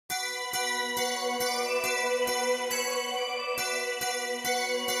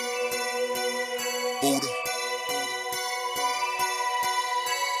Buddha.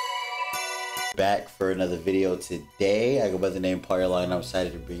 Back for another video today. I go by the name PaulYearLong, and I'm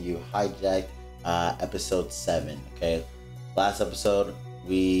excited to bring you Hijack episode 7. Okay, last episode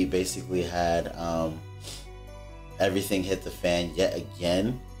we basically had everything hit the fan yet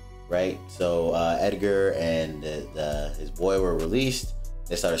again, right? So Edgar and his boy were released.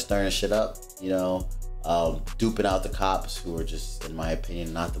 They started stirring shit up, you know, duping out the cops who were just, in my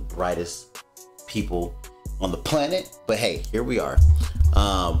opinion, not the brightest people on the planet. But hey, here we are.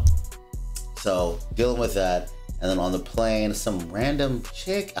 So dealing with that, and then on the plane, some random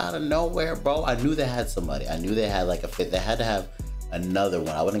chick out of nowhere, bro. I knew they had somebody. I knew they had like a fit. They had to have another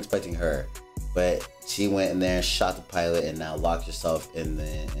one. I wasn't expecting her, but she went in there and shot the pilot, and now locked herself in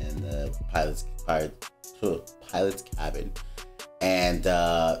the pilot's cabin. And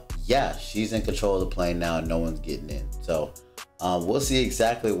yeah, she's in control of the plane now, and no one's getting in. So we'll see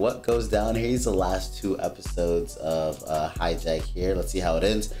exactly what goes down. Here's the last 2 episodes of Hijack here. Let's see how it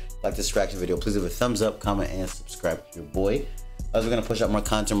ends. Like this reaction video, please leave a thumbs up, comment, and subscribe to your boy, as we're gonna push out more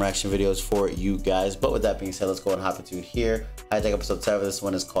content reaction videos for you guys. But with that being said, let's go and hop into it here. Hijack episode 7. This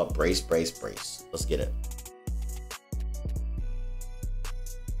one is called Brace, Brace, Brace. Let's get it.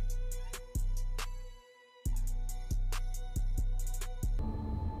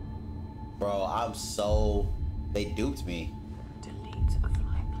 Bro, I'm so... they duped me. Delete a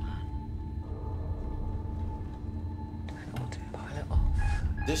flight plan. Auto pilot off.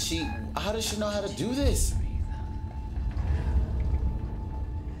 Does she... how does she know how to do this?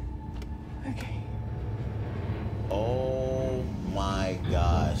 Okay. Oh my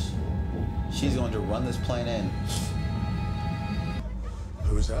gosh. She's going to run this plane in.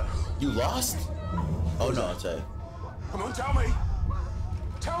 Who is that? You lost? Oh no, I'll tell you. Come on, tell me.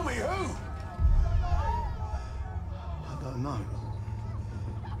 Tell me who? I don't know.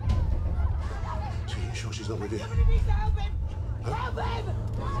 So you sure she's not with you? Help him! Help him!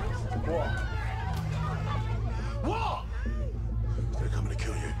 What? What? They're coming to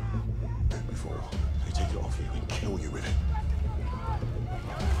kill you. Before they take it off you and kill you with it.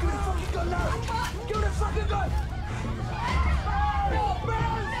 Give me the fucking gun now! Give me the fucking gun!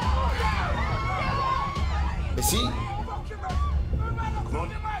 Is he? Come on!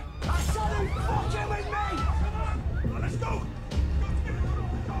 I said he's fucking with me! Let's go!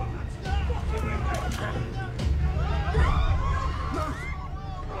 No!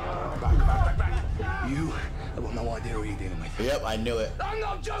 Back. You have got no idea who you're dealing with. Yep, I knew it. I'm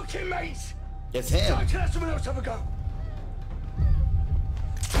not joking, mate! It's him. Can I let someone else have a go?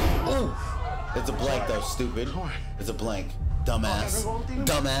 Ooh. It's a blank though, stupid. It's a blank. Dumbass.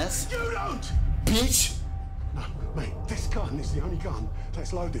 Dumbass. You don't! Bitch. No, mate, this gun is the only gun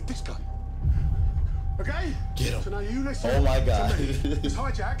that's loaded. This gun. Okay? Get him. So now you listen. Oh my God. to me. This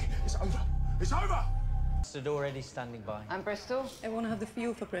hijack is over. It's over! Stood already standing by. I'm Bristol. I want to have the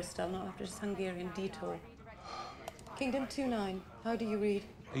fuel for Bristol, not after this Hungarian detour. Kingdom 29, how do you read?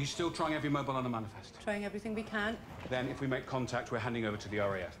 Are you still trying every mobile on the manifest? Trying everything we can. Then, if we make contact, we're handing over to the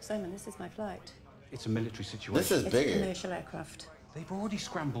RAF. Simon, this is my flight. It's a military situation. This is It's bigger. a commercial aircraft. They've already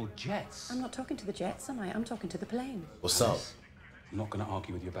scrambled jets. I'm not talking to the jets, am I? I'm talking to the plane. What's up? I'm not going to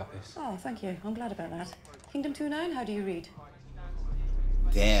argue with you about this. Oh, thank you. I'm glad about that. Kingdom 29, how do you read?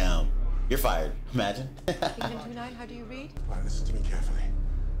 Damn. You're fired. Imagine. Kingdom 29, how do you read? Right, listen to me carefully.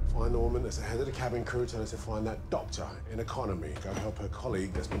 Find the woman that's the head of the cabin crew. Tell her to find that doctor in economy. Go help her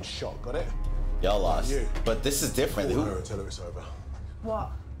colleague that's been shot. Got it? Y'all lost. You. But this is different. Call Who? her and tell her it's over.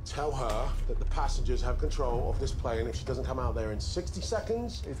 What? Tell her that the passengers have control of this plane. If she doesn't come out there in 60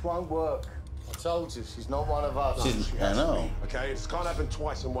 seconds, It won't work. I told you, she's not one of us. She's- she I has to know. be, okay? This can't happen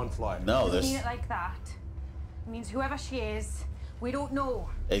twice in one flight. No, Doesn't mean there's... it like that. It means whoever she is, we don't know.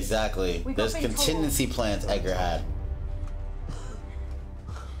 exactly. We've There's got been contingency plans Edgar had.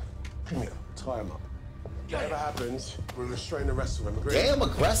 Come here. Tie him up. Whatever happens, we'll restrain the rest of them. Agree? Damn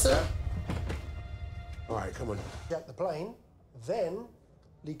aggressive. All right, come on. Hijack the plane, then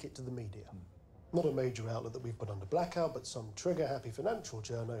leak it to the media. Not a major outlet that we've put under blackout, but some trigger-happy financial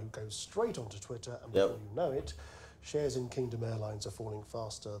journo who goes straight onto Twitter, and before you know it, shares in Kingdom Airlines are falling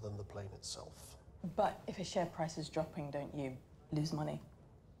faster than the plane itself. But if a share price is dropping, don't you lose money?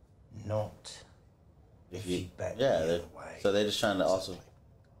 Not. If you, bet yeah, the they're, other way. so they're just trying to also...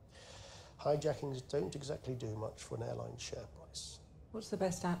 Hijackings don't exactly do much for an airline share price. What's the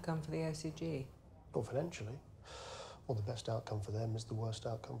best outcome for the OCG? Or financially. Or the best outcome for them is the worst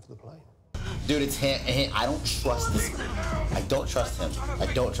outcome for the plane. Dude, it's him. I don't trust this. I don't trust him. I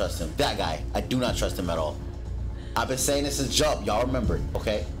don't trust him. That guy, I do not trust him at all. I've been saying this since jump. Y'all remember it,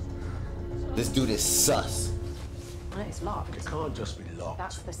 okay? This dude is sus. Well, it's locked. It can't just be locked.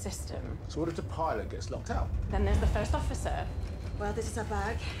 That's the system. So what if the pilot gets locked out? Then there's the first officer. Well, this is her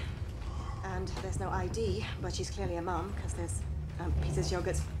bag. And there's no ID, but she's clearly a mum, because there's Peter's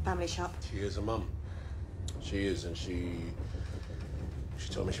Yogurt's family shop. She is a mum. She is, and she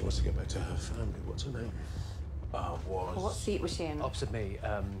told me she wants to get back to her family. What's her name? What seat was she in? Opposite me,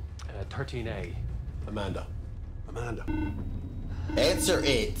 13A. Amanda. Amanda. Answer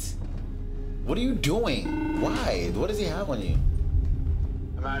it. What are you doing? Why? What does he have on you?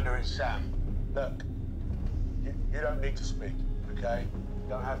 Amanda, it's Sam. Look, you don't need to speak, okay? You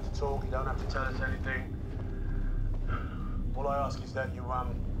don't have to talk. You don't have to tell us anything. All I ask is that you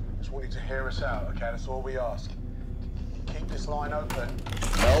just want you to hear us out, okay? That's all we ask. Keep this line open.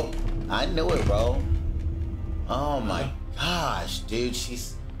 Nope. I knew it, bro. Oh my gosh, dude.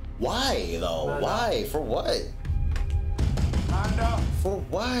 She's... Why, though? Amanda. Why? For what? Amanda. For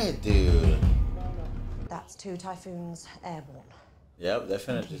what, dude? That's 2 Typhoons airborne. Yep, they're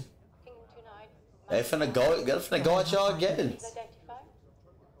finna just... They finna go at y'all again.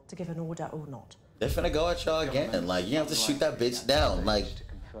 To give an order or not. They're finna go at y'all again. Like, you have to shoot that bitch down. Like...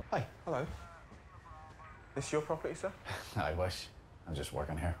 Hey, hello. This your property, sir? I wish. I'm just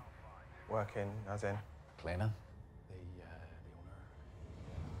working here. Working, as in? Cleaning. The owner,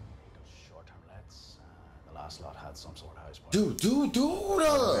 he does short-term lets. The last lot had some sort of house party. Dude.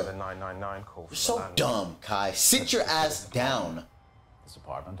 The 999 call. You're so dumb, Kai. Sit your ass down. This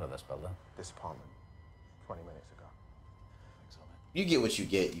apartment or this building? This apartment. 20 minutes ago. You get what you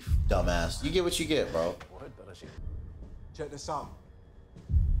get, you dumbass. You get what you get, bro. Check this out.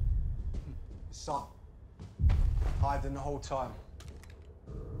 Son. Hiding the whole time.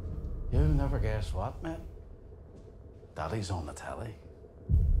 You'll never guess what, mate? Daddy's on the telly.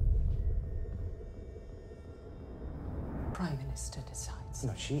 Prime Minister decides.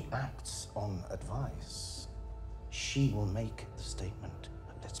 No, she acts on advice. She will make the statement.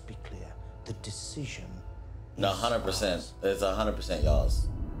 But let's be clear, the decision No, 100%. It's 100% y'all's.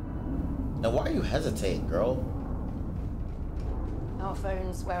 Now, why are you hesitating, girl? Our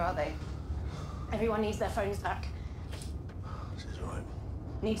phones, where are they? Everyone needs their phones back. She's right.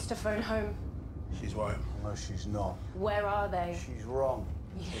 Needs to phone home. She's right. No, she's not. Where are they? She's wrong.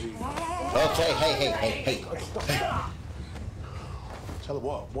 Okay, hey. Tell her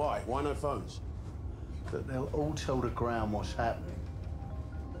what? Why? Why no phones? That they'll all tell the ground what's happening.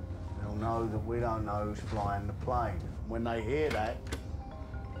 They'll know that we don't know who's flying the plane. When they hear that,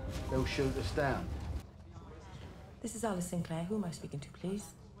 they'll shoot us down. This is Alice Sinclair. Who am I speaking to, please?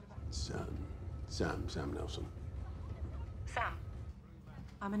 Sam Nelson. Sam.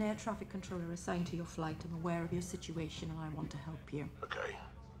 I'm an air traffic controller assigned to your flight. I'm aware of your situation and I want to help you. Okay.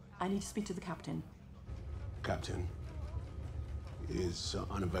 I need to speak to the captain. Captain is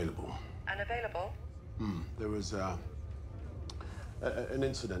unavailable. Unavailable? There was an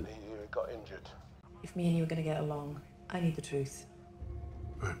incident. He got injured. If me and you are going to get along, I need the truth.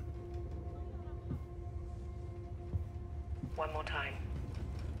 Right. One more time.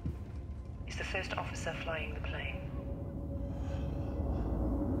 Is the first officer flying the plane?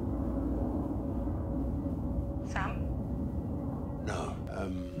 Sam? No.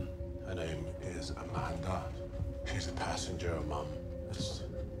 Her name is Amanda. She's a passenger, Mum.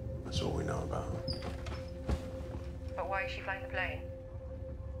 That's all we know about her. But why is she flying the plane?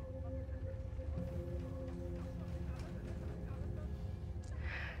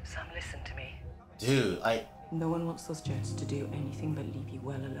 Sam, listen to me. Dude, No one wants those jets to do anything but leave you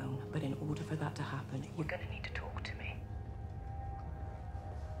well alone. But in order for that to happen, You're gonna need to talk to me.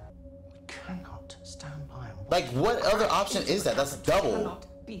 We cannot stand by and watch. like, what other option is that? That's double. Cannot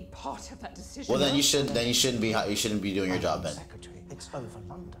be part of that decision. Well, then you shouldn't be doing your job then. Secretary, it's over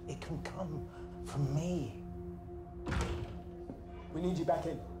London. It can come from me. We need you back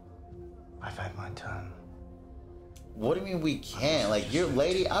in. I've had my turn. What do you mean we can't? Like, you're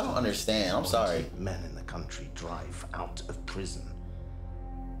lady, I don't understand. I'm sorry. Men in the country drive out of prison.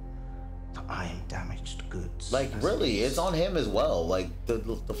 I am damaged goods. Like, really, it's on him as well. Like, the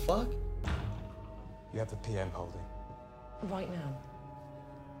fuck? You have the PM holding. Right now.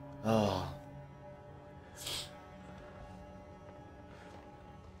 Oh.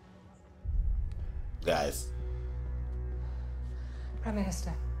 Guys. Prime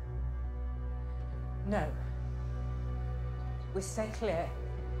Minister. No. We stay clear.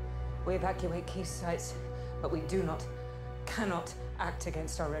 We evacuate key sites, but we do not, cannot act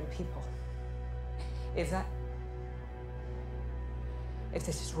against our own people. If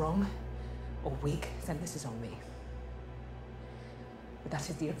this is wrong or weak, then this is on me. But that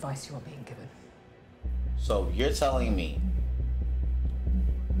is the advice you are being given. So you're telling me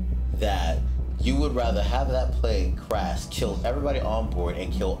that you would rather have that plane crash, kill everybody on board,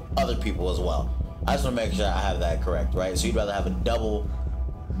 and kill other people as well. I just want to make sure I have that correct, right? So you'd rather have a double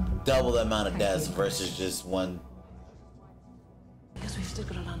the amount of deaths versus just one. Because we've still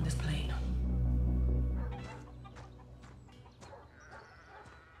got to land this plane.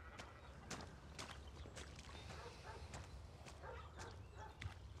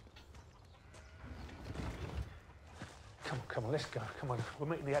 Come on, let's go. Come on, we'll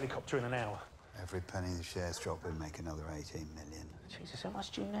meet the helicopter in an hour. Every penny the shares drop, we'll make another 18 million. Jesus, how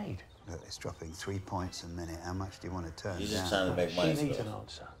much do you need? Look, it's dropping 3 points a minute. How much do you want to turn You're down? just trying to make money. She needs an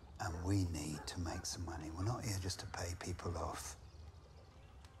answer. And we need to make some money. We're not here just to pay people off.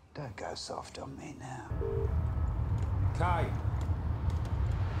 Don't go soft on me now. Kai.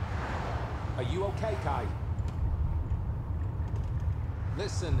 Are you okay, Kai?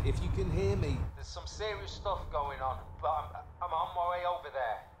 Listen, if you can hear me, there's some serious stuff going on, but I'm on my way over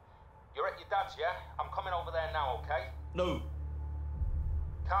there. You're at your dad's, yeah? I'm coming over there now, okay? No.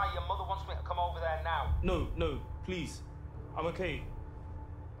 Kai, your mother wants me to come over there now. No, please. I'm okay.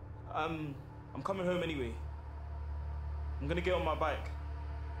 I'm coming home anyway. I'm gonna get on my bike.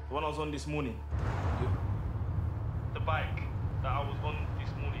 The one I was on this morning. The bike that I was on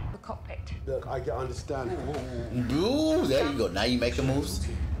this morning. The cockpit. Look, I understand. Ooh, there you go. Now you making moves.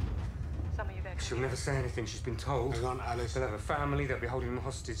 Some of you there. She'll never say anything. She's been told. Hang on, Alice. They'll have a family. They'll be holding them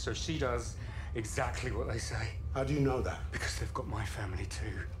hostage, so she does exactly what they say. How do you know that? Because they've got my family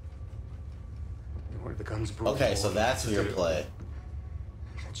too. They wanted the guns brought. Okay, so that's your play.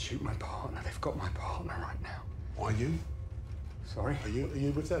 They'd shoot my partner. They've got my partner right now. Are you? Sorry? Are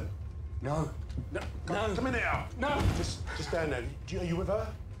you with them? No. Come in here. No. Just stand there. Are you with her?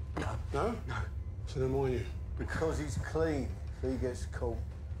 No. No? No. So then why are you? Because he's clean. If he gets caught,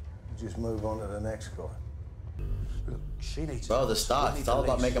 you just move on to the next guy. Look, she needs. Bro, the stock. It's all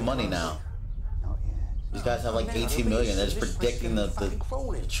about making money now. These guys have like 18 million. They're just predicting the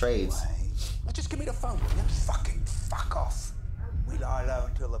trades. Now just give me the phone. You fucking fuck off. We lie low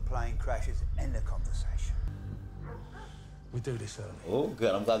until the plane crashes. End the conversation. We do this early. Oh,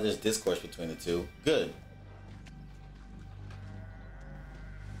 good. I'm glad there's discourse between the two. Good.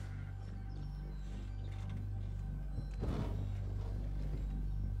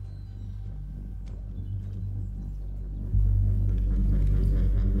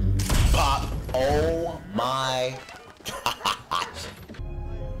 Pop. Oh my gosh.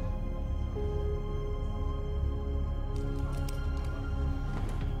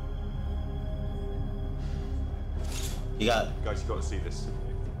 You got. Guys, you got to see this.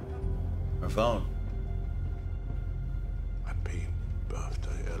 Her phone. Happy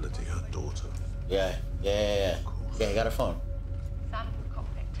birthday, Elodie, her daughter. Yeah, you got her phone. Sam,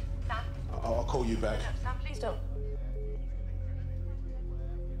 cockpit. Sam. I'll call you back. No, Sam, please don't.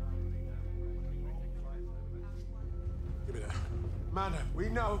 Give me that. Amanda, we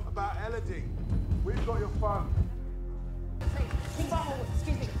know about Elodie. We've got your phone. Please,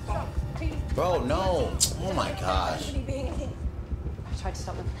 excuse me. Stop, please. Bro, no. Oh my gosh. I tried to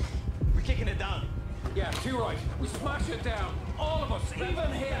stop them. We're kicking it down. Yeah, too right. We smash it down. All of us,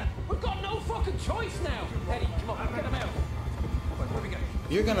 even here. We've got no fucking choice now. Eddie, come on, get him out. Where are we going?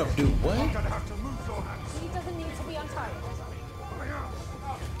 You're gonna do what? You're gonna have to move your hands. He doesn't need to be untied.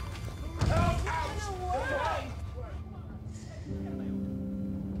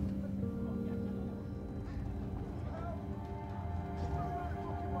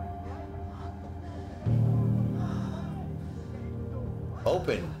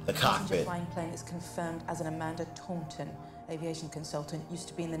 Open the Passenger cockpit. flying plane is confirmed as an Amanda Taunton, aviation consultant, used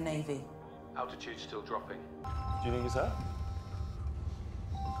to be in the Navy. Altitude still dropping. Do you think it's her?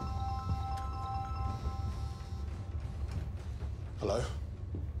 Hello?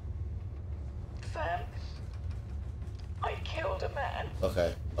 Sam, I killed a man,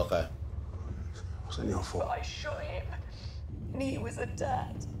 Okay. Wasn't your but fault. I shot him. And he was a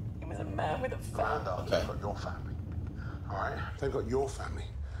dad. He was a man with a family. Amanda, they've got your family. All right? They've got your family.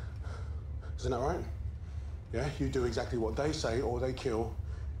 Isn't that right? Yeah? You do exactly what they say or they kill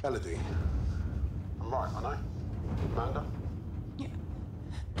Elodie. I'm right, aren't I? Amanda? Yeah.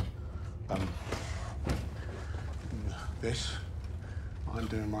 This, what I'm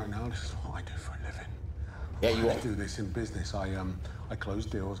doing right now, this is what I do for a living. Yeah, you I are. do this in business. I close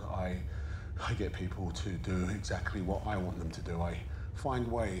deals. I get people to do exactly what I want them to do. I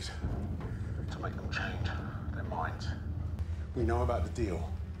find ways to make them change their minds. We know about the deal.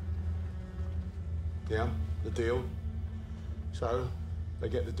 Yeah, the deal. So, they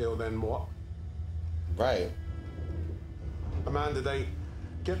get the deal, then what? Right. Amanda, they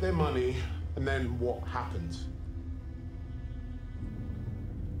get their money, and then what happens?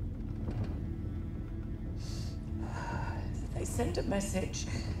 sent a message.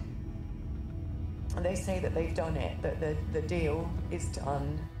 And they say that they've done it, that the deal is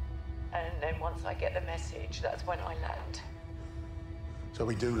done. And then once I get the message, that's when I land. So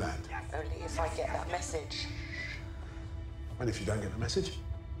we do land. Only if I get that message. And if you don't get the message?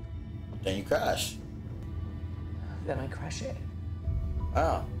 Then you crash. Then I crash it.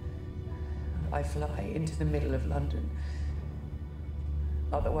 Oh. I fly into the middle of London.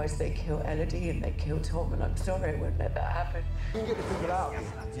 Otherwise, they kill Elodie and they kill Tom, and I'm sorry I won't let that happen. You can get the people out.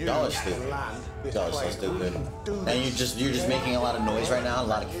 Y'all are stupid. Y'all are so stupid. And you're just making a lot of noise right now, a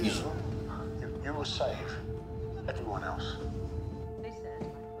lot of confusion. You will save everyone else.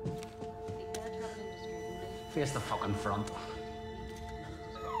 Face the fucking front.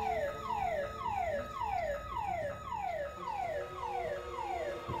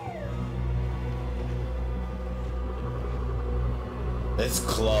 It's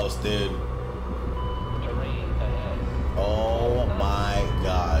close, dude. Oh my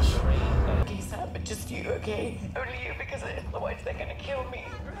gosh. Okay, Sam, but just you, okay? Only you, because otherwise they're gonna kill me.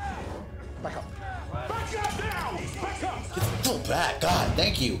 Back up. Back up now! Back up! Pull back, God,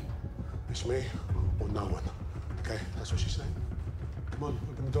 thank you. It's me or no one. Okay, that's what she said. Come on,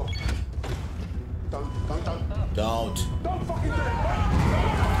 open the door. Don't. Don't. Don't fucking do it!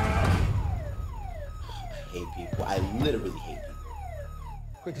 I hate people. I literally hate people.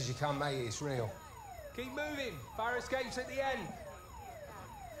 Quick as you can, mate, it's real. Keep moving. Fire escape's at the end.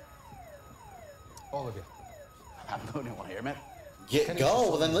 All of you. I'm the only one here, mate. Go,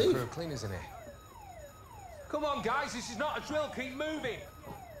 well then leave. Crew of cleaners in here. Come on, guys, this is not a drill. Keep moving.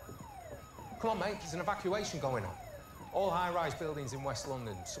 Come on, mate, there's an evacuation going on. All high-rise buildings in West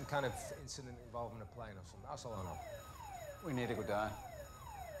London. Some kind of incident involving a plane or something. That's all I know. We need to go down.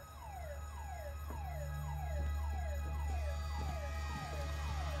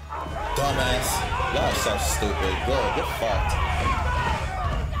 Dumbass. Y'all are so stupid. Good, get fucked.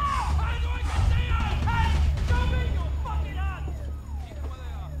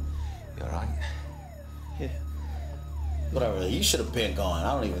 You alright? Yeah. Whatever, you should have been gone.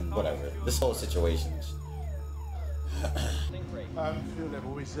 I don't even, whatever. This whole situation. Fuel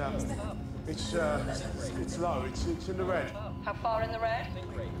level is, it's low. It's in the red. How far in the red?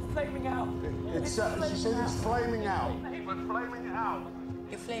 Flaming out. She said it's flaming out. We're flaming out.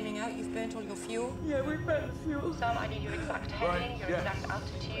 You're flaming out, you've burnt all your fuel? Yeah, we've burnt the fuel. Sam, I need your exact heading, your exact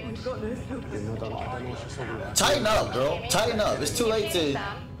altitude. We've got no fuel. Tighten up, girl. Tighten up. It's too late to...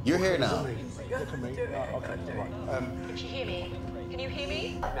 You're here now. Can you hear me? Can you hear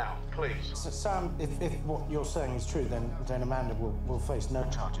me? Now, please. So, Sam, if what you're saying is true, then Amanda will face no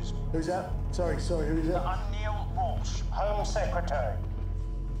charges. Who's that? Sorry, who is that? I'm Neil Walsh, Home Secretary.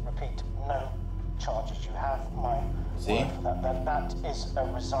 Repeat, no charges. You have my See? word for that. That is a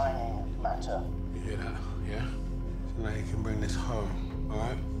resigning matter. You hear that? Yeah? So now you can bring this home, all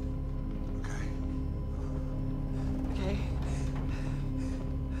right?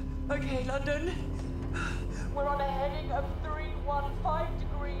 Okay, London. We're on a heading of 315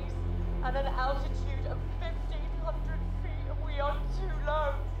 degrees and an altitude of 1,500 feet, and we are too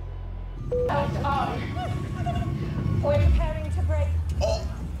low. Out up. We're preparing to break. Oh.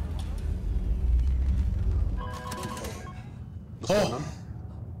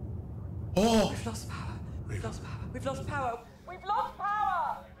 We've lost power. We've lost power. We've lost power. We've lost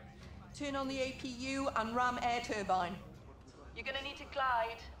power! Turn on the APU and ram air turbine. You're gonna need to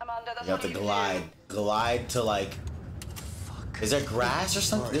glide, Amanda. That's You have to glide. Glide to like... Is there grass or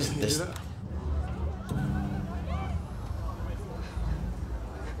something? Right, This...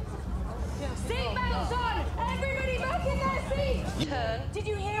 Seatbelts on! Everybody back in their seats! Turn. Did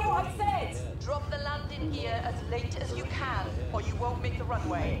you hear what I said? Drop the landing gear as late as you can, or you won't make the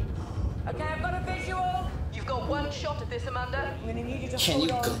runway. Okay, I've got a visual. You've got one shot at this, Amanda. I'm gonna need you to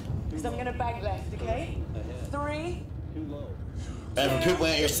hold on, because I'm gonna bag left, okay? 3. And for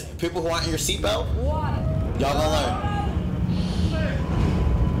people who aren't in your seatbelt, 1. y'all gonna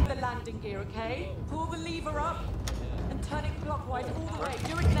The landing gear, okay? Pull the lever up and turn it clockwise all the way.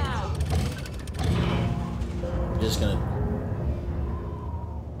 Do it now. learn. You're just gonna...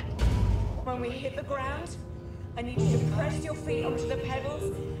 When we hit the ground, I need you to press your feet onto the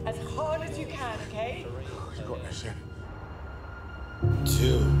pedals as hard as you can, okay? You got this, yeah?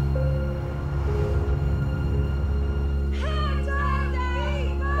 2.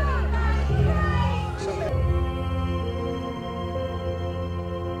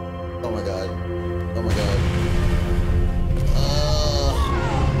 Oh my god. Oh my god.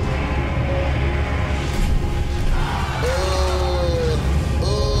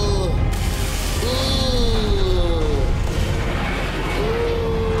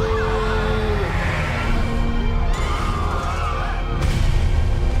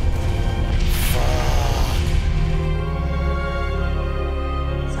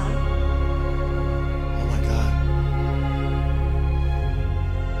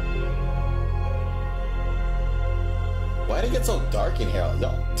 Why did it get so dark in here,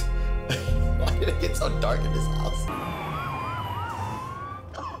 y'all? Why did it get so dark in this house?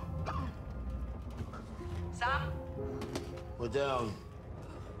 Sam? We're down.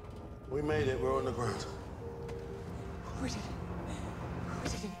 We made it. We're on the ground. We did it. We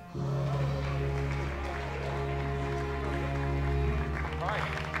did it.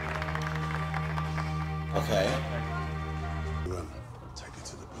 Okay. Take her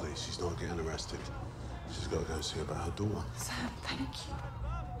to the police. She's not getting arrested. She's got to go see about her daughter. Sam, thank you.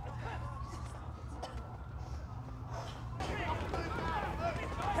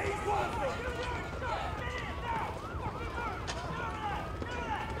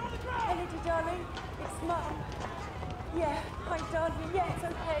 Elodie, darling, it's Mum. Yeah, hi, darling. Yeah, it's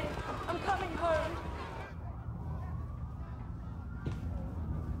okay. I'm coming home.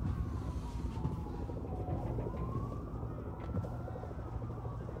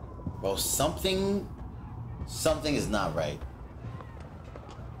 Bro, something is not right.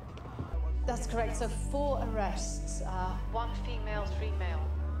 That's correct. So 4 arrests, 1 female, 3 male.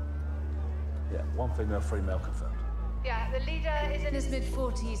 Yeah, 1 female, 3 male confirmed. Yeah, the leader is in his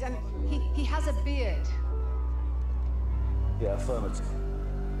mid-40s and he has a beard. Yeah, affirmative.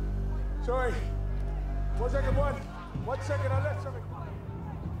 Sorry. 1 second, 1 second, I left something.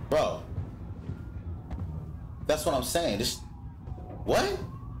 Bro. That's what I'm saying. This. What?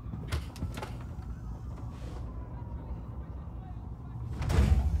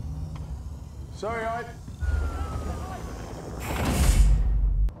 Sorry, I.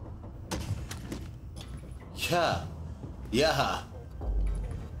 Yeah. Yeah.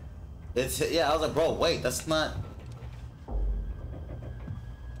 It's, yeah, I was like, bro, wait, that's not.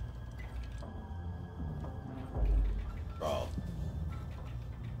 Bro.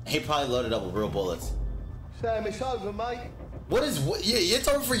 He probably loaded up with real bullets. Sam, it's over, mate. What is, what? Yeah, it's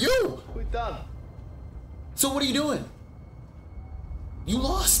over for you. We're done. So what are you doing? You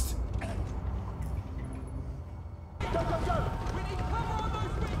lost.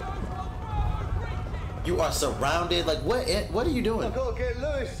 You are surrounded. Like, what are you doing? I've got to get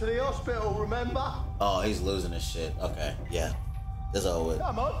Lewis to the hospital, remember? Oh, he's losing his shit. Okay, yeah. That's over.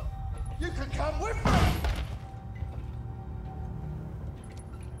 Come on. You can come with me.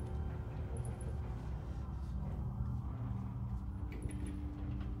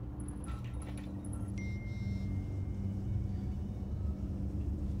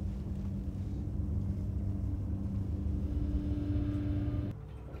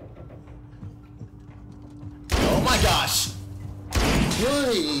 Oh my gosh!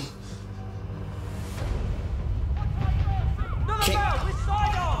 Really? Which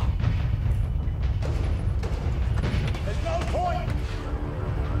side on? There's no point.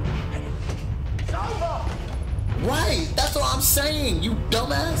 It's over. Right, that's what I'm saying, you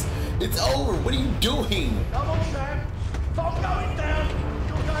dumbass. It's over. What are you doing? Come on, Sam. If I'm going down,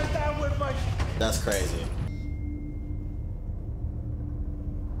 you're going down with me. That's crazy.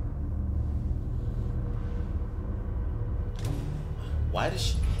 Why does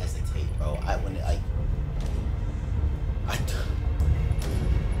she hesitate, bro?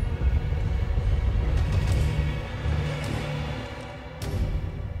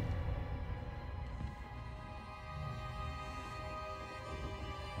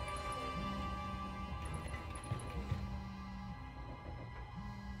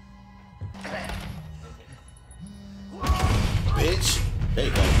 Bitch. There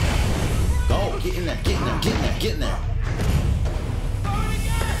you go. Go, get in there, get in there, get in there, get in there.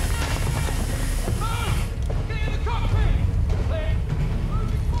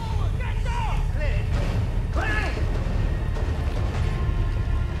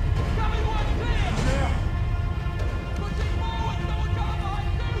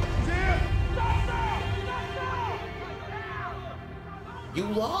 You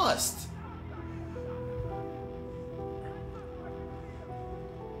lost.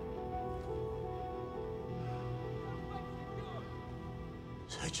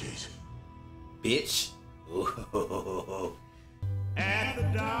 Say cheese. Bitch. Ooh. At the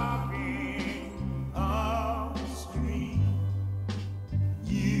dark end of the street,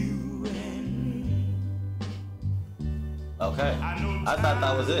 you and me. Okay. I thought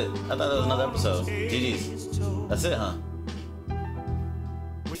that was it. I thought that was another episode. GG's. That's it, huh?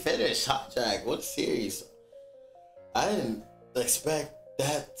 We finished HIJACK. What series? I didn't expect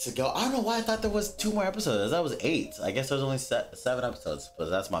that to go. I don't know why I thought there was 2 more episodes. That was 8. I guess there was only 7 episodes, but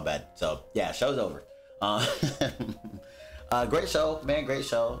that's my bad. So yeah, show's over. Great show, man. Great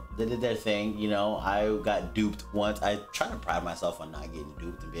show. They did their thing. You know, I got duped once. I try to pride myself on not getting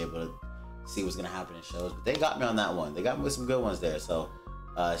duped and be able to see what's gonna happen in shows, but they got me on that one. They got me with some good ones there. So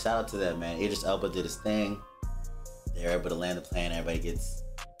shout out to them, man. Idris Elba did his thing. they're able to land the plane. Everybody gets,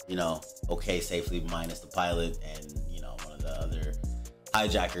 you know, okay safely, minus the pilot and, you know, one of the other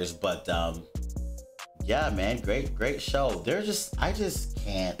hijackers. But yeah, man, great show. I just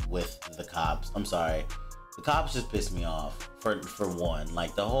can't with the cops. I'm sorry. The cops just piss me off for one.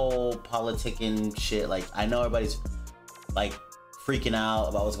 Like the whole politicking shit. Like I know everybody's like freaking out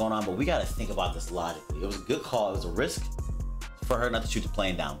about what's going on, but we got to think about this logically. It was a good call. It was a risk for her not to shoot the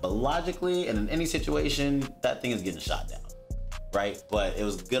plane down, but logically and in any situation, that thing is getting shot down, right? But it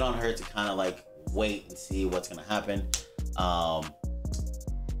was good on her to kind of like wait and see what's gonna happen.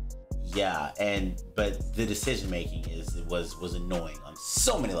 Yeah, but the decision making was annoying on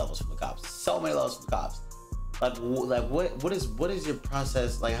so many levels from the cops. So many levels from the cops. Like what is your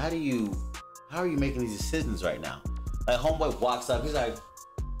process? Like how are you making these decisions right now? Like homeboy walks up, he's like,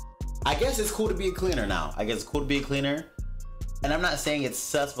 I guess it's cool to be a cleaner now. I guess it's cool to be a cleaner. And I'm not saying it's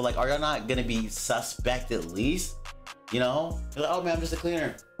sus, but like, are y'all not gonna be suspect at least? You know? You're like, oh man, I'm just a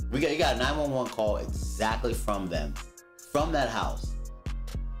cleaner. You got a 911 call exactly from them, from that house.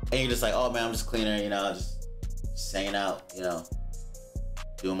 And you're just like, oh man, I'm just a cleaner, you know, just hanging out, you know,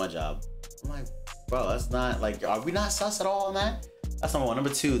 doing my job. I'm like, bro, that's not like, are we not sus at all on that? That's number one.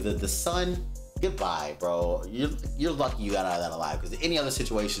 Number two, the son, goodbye, bro. You're lucky you got out of that alive, because in any other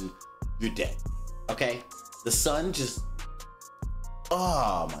situation, you're dead. Okay? The son just,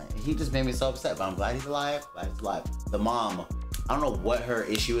 oh man, he just made me so upset, but I'm glad he's alive. The mom, I don't know what her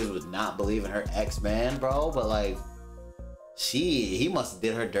issue is with not believing her ex-man, bro, but like, he must have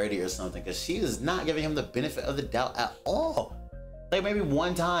did her dirty or something, because she is not giving him the benefit of the doubt at all. Like maybe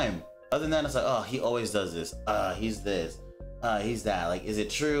one time. Other than that, it's like, oh, he always does this. He's this. He's that. Like, is it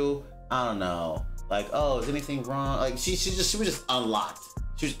true? I don't know. Like, oh, is anything wrong? Like, she was just unlocked.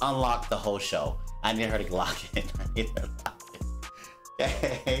 She was unlocked the whole show. I need her to lock in.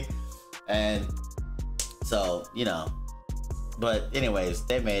 Okay. And so, you know, but anyways,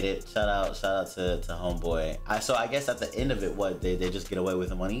 they made it. Shout out to homeboy. So I guess at the end of it, what they just get away with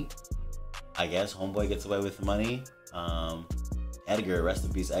the money. I guess homeboy gets away with the money. Edgar, rest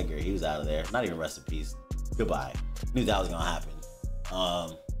in peace, Edgar. He was out of there. Not even rest in peace. Goodbye. Knew that was gonna happen.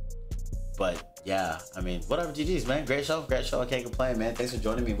 But yeah, I mean, whatever. GG's, man. Great show. I can't complain, man. Thanks for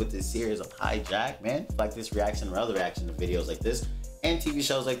joining me with this series of Hijack, man. If you like this reaction or other reaction to videos like this and TV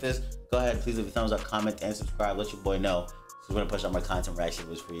shows like this, go ahead, please leave a thumbs up, comment, and subscribe. Let your boy know. So we're gonna push out my content reaction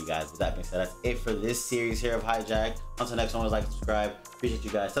videos for you guys. With that being said, that's it for this series here of Hijack. Until next one, like, subscribe. Appreciate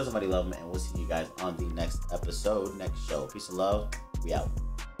you guys. Tell somebody love them, and we'll see you guys on the next episode, next show. Peace and love. We out.